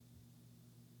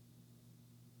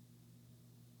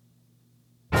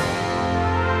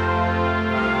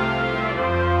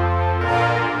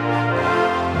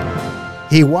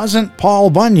He wasn't Paul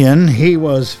Bunyan, he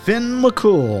was Finn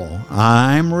McCool.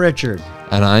 I'm Richard.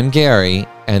 And I'm Gary,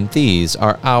 and these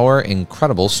are our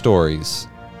incredible stories.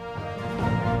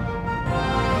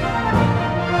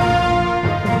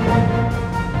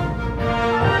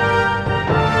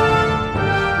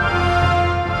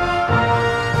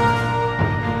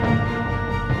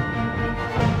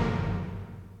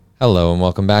 Hello and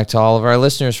welcome back to all of our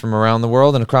listeners from around the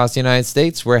world and across the United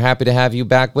States. We're happy to have you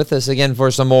back with us again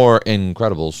for some more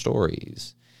incredible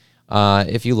stories.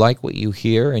 If you like what you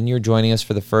hear and you're joining us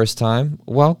for the first time,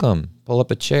 welcome. Pull up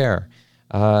a chair.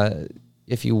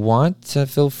 If you want,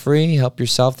 feel free. Help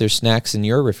yourself. There's snacks in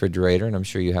your refrigerator, and I'm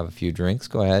sure you have a few drinks.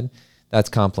 Go ahead. That's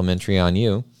complimentary on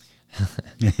you.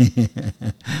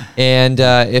 And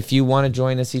if you want to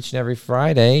join us each and every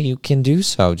Friday, you can do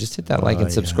so. Just hit that like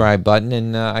and subscribe button,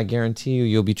 and I guarantee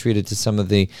you'll be treated to some of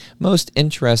the most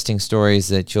interesting stories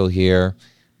that you'll hear,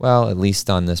 well, at least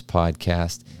on this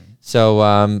podcast.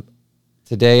 So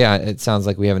today, it sounds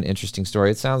like we have an interesting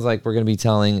story. It sounds like we're going to be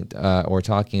telling or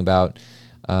talking about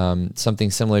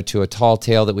something similar to a tall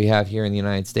tale that we have here in the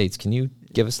United States. Can you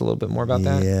give us a little bit more about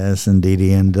that? Yes,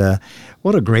 indeedy. And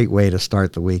what a great way to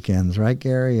start the weekends, right,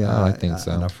 Gary? I think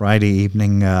so. On a Friday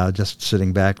evening, just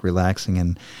sitting back, relaxing,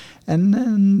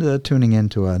 and tuning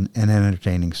into an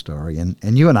entertaining story.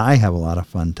 And you and I have a lot of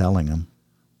fun telling them.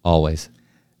 Always.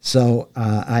 So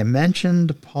I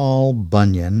mentioned Paul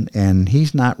Bunyan, and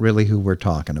he's not really who we're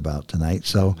talking about tonight.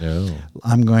 So No.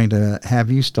 I'm going to have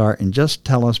you start and just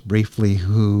tell us briefly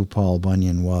who Paul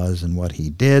Bunyan was and what he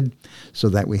did so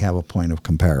that we have a point of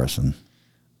comparison.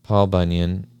 Paul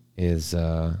Bunyan is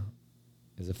a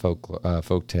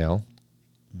folk tale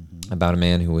about a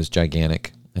man who was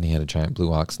gigantic, and he had a giant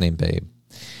blue ox named Babe.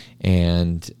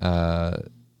 And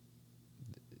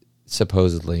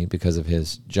supposedly, because of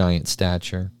his giant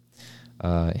stature,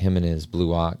 him and his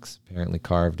blue ox apparently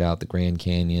carved out the Grand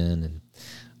Canyon, and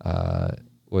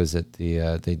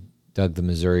they dug the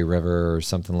Missouri River or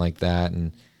something like that,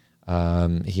 and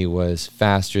he was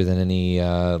faster than any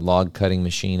log cutting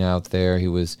machine out there. He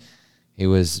was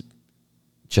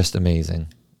just amazing.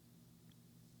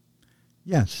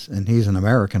 Yes, and he's an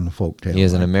American folktale. He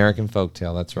is an American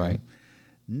folktale. That's right.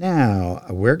 Now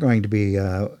we're going to be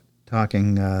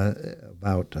talking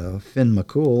about Finn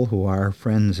McCool, who are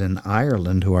friends in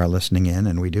Ireland who are listening in,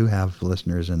 and we do have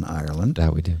listeners in Ireland.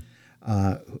 That we do.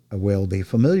 Will be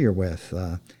familiar with.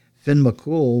 Finn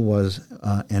McCool was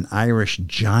an Irish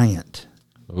giant,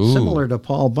 Ooh. similar to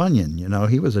Paul Bunyan. You know,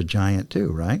 he was a giant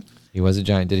too, right? He was a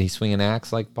giant. Did he swing an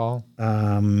axe like Paul?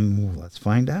 Let's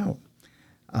find out.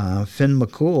 Finn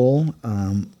McCool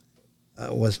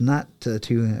was not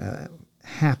too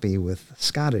happy with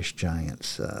Scottish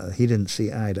giants. He didn't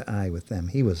see eye to eye with them.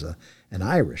 He was an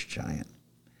Irish giant.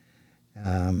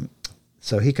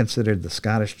 So he considered the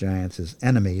Scottish giants his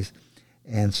enemies,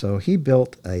 and so he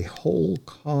built a whole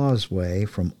causeway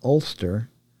from Ulster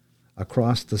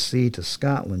across the sea to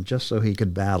Scotland just so he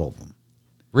could battle them.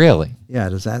 Really? Yeah,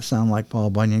 does that sound like Paul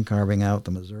Bunyan carving out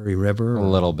the Missouri River? A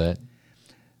little bit.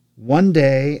 One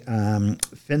day,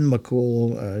 Finn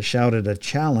McCool shouted a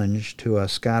challenge to a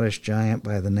Scottish giant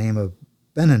by the name of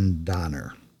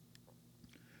Benandonner.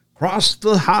 "Cross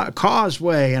the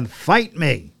causeway and fight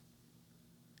me."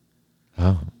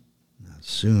 Oh. Now,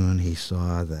 soon he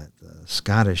saw that the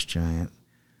Scottish giant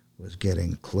was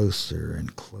getting closer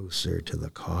and closer to the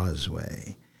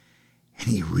causeway, and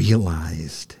he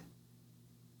realized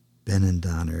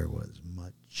Benandonner was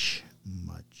much,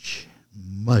 much,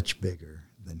 much bigger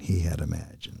than he had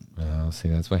imagined. Oh, see,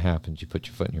 that's what happens. You put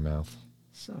your foot in your mouth.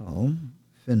 So,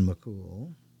 Finn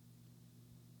McCool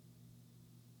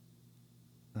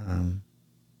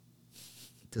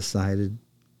decided,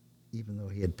 even though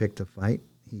he had picked a fight,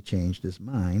 he changed his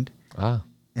mind,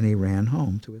 and he ran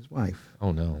home to his wife.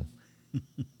 Oh, no.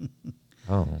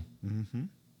 Oh. Mm-hmm.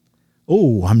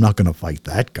 Oh, I'm not going to fight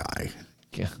that guy.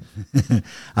 Yeah.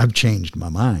 I've changed my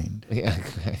mind. Yeah.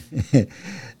 Okay.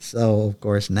 So, of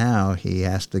course, now he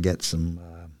has to get some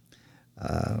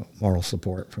moral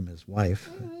support from his wife.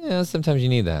 Yeah, sometimes you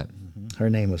need that. Her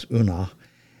name was Una,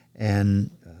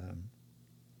 and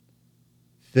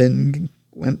Finn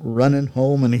went running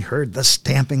home, and he heard the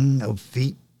stamping of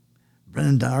feet.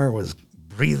 Benandonner was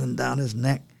breathing down his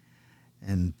neck,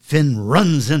 and Finn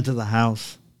runs into the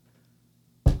house.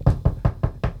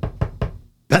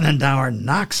 Benandonner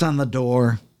knocks on the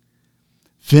door.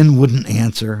 Finn wouldn't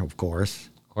answer, of course.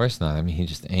 Of course not. I mean, he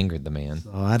just angered the man.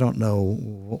 So I don't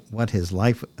know what his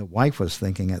wife was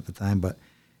thinking at the time, but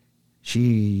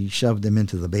she shoved him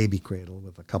into the baby cradle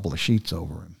with a couple of sheets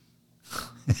over him.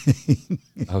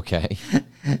 Okay.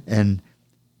 And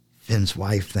Finn's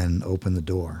wife then opened the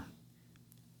door.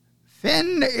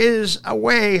 Finn is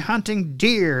away hunting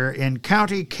deer in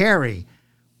County Kerry.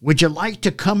 Would you like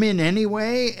to come in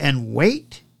anyway and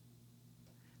wait?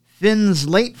 Finn's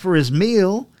late for his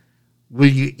meal. Will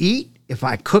you eat if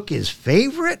I cook his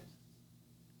favorite?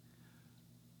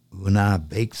 Una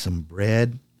baked some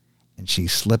bread, and she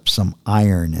slipped some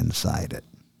iron inside it.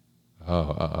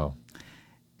 Oh.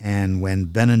 And when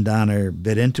Benandonner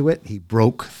bit into it, he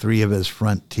broke 3 of his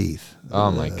front teeth. Oh,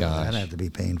 my gosh. That had to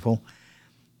be painful.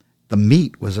 The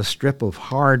meat was a strip of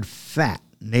hard fat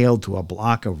nailed to a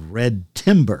block of red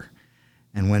timber.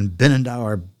 And when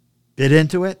Benandauer bit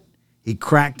into it, he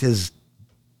cracked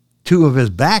 2 of his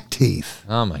back teeth.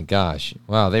 Oh, my gosh.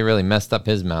 Wow, they really messed up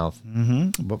his mouth.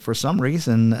 Mm-hmm. But for some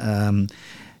reason,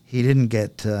 he didn't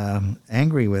get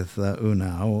angry with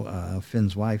Una,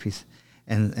 Finn's wife.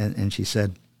 And she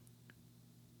said,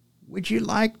 would you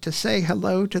like to say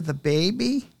hello to the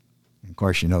baby? And of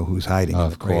course, you know who's hiding in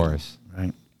the cradle. Of course.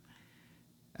 Right?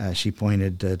 She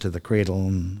pointed to the cradle,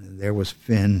 and there was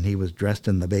Finn. He was dressed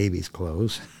in the baby's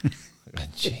clothes.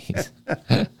 Jeez.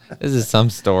 This is some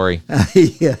story.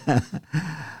 Yeah.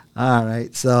 All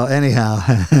right. So anyhow.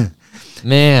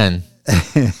 Man.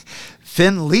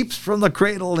 Finn leaps from the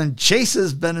cradle and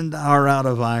chases Benandauer out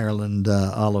of Ireland.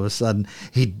 All of a sudden,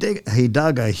 he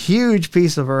dug a huge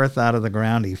piece of earth out of the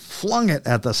ground. He flung it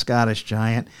at the Scottish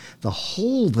giant. The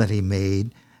hole that he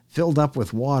made filled up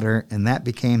with water, and that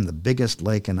became the biggest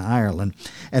lake in Ireland.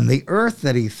 And the earth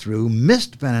that he threw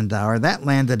missed Benandauer. That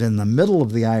landed in the middle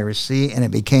of the Irish Sea, and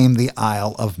it became the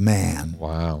Isle of Man.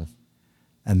 Wow.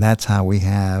 And that's how we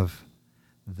have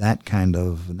that kind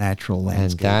of natural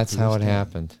landscape. And that's how it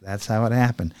happened. That's how it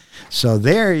happened. So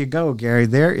there you go, Gary.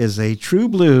 There is a true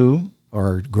blue,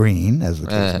 or green, as the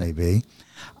case may be,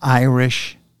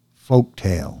 Irish folk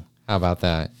tale. How about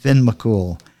that? Finn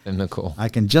McCool. Finn McCool. I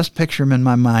can just picture him in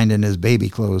my mind in his baby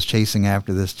clothes chasing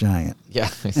after this giant. Yeah.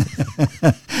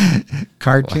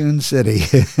 Cartoon City.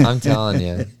 I'm telling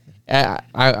you.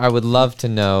 I would love to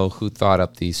know who thought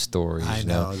up these stories. I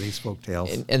know, these folk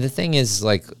tales. And the thing is,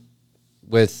 like,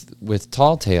 with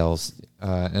tall tales,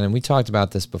 and we talked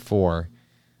about this before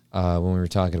when we were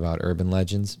talking about urban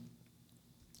legends,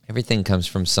 everything comes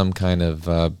from some kind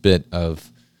of bit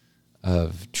of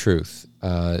truth.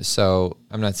 So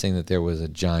I'm not saying that there was a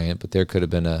giant, but there could have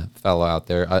been a fellow out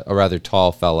there, a rather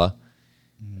tall fella,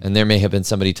 and there may have been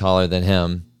somebody taller than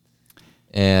him,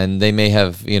 and they may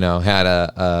have, had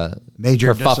a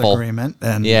major kerfuffle. Disagreement.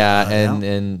 And,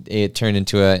 and it turned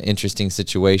into an interesting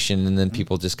situation, and then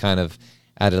people just kind of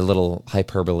added a little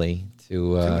hyperbole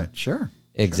to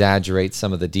exaggerate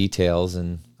some of the details.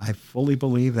 And I fully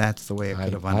believe that's the way it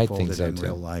could have unfolded in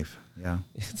real life. Yeah.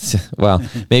 Well,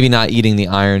 maybe not eating the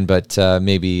iron, but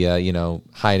maybe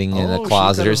hiding in a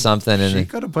closet or something. And she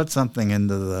could have put something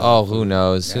into the. Oh, who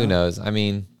knows? Yeah. Who knows? I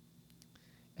mean,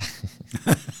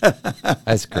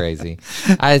 that's crazy.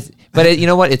 But you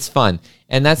know what? It's fun,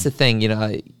 and that's the thing.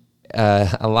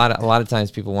 A lot of times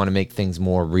people want to make things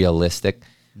more realistic.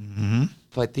 Mm-hmm.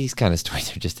 But these kind of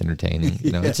stories are just entertaining.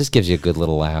 It just gives you a good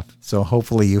little laugh. So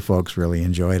hopefully you folks really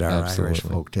enjoyed our Irish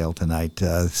folktale tonight.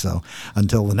 So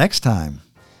until the next time.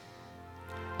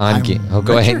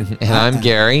 Go ahead. And I'm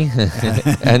Gary.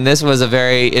 And this was a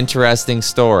very interesting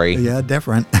story. Yeah,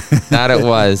 different. That it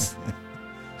was.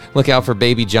 Look out for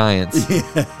baby giants.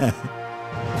 Yeah.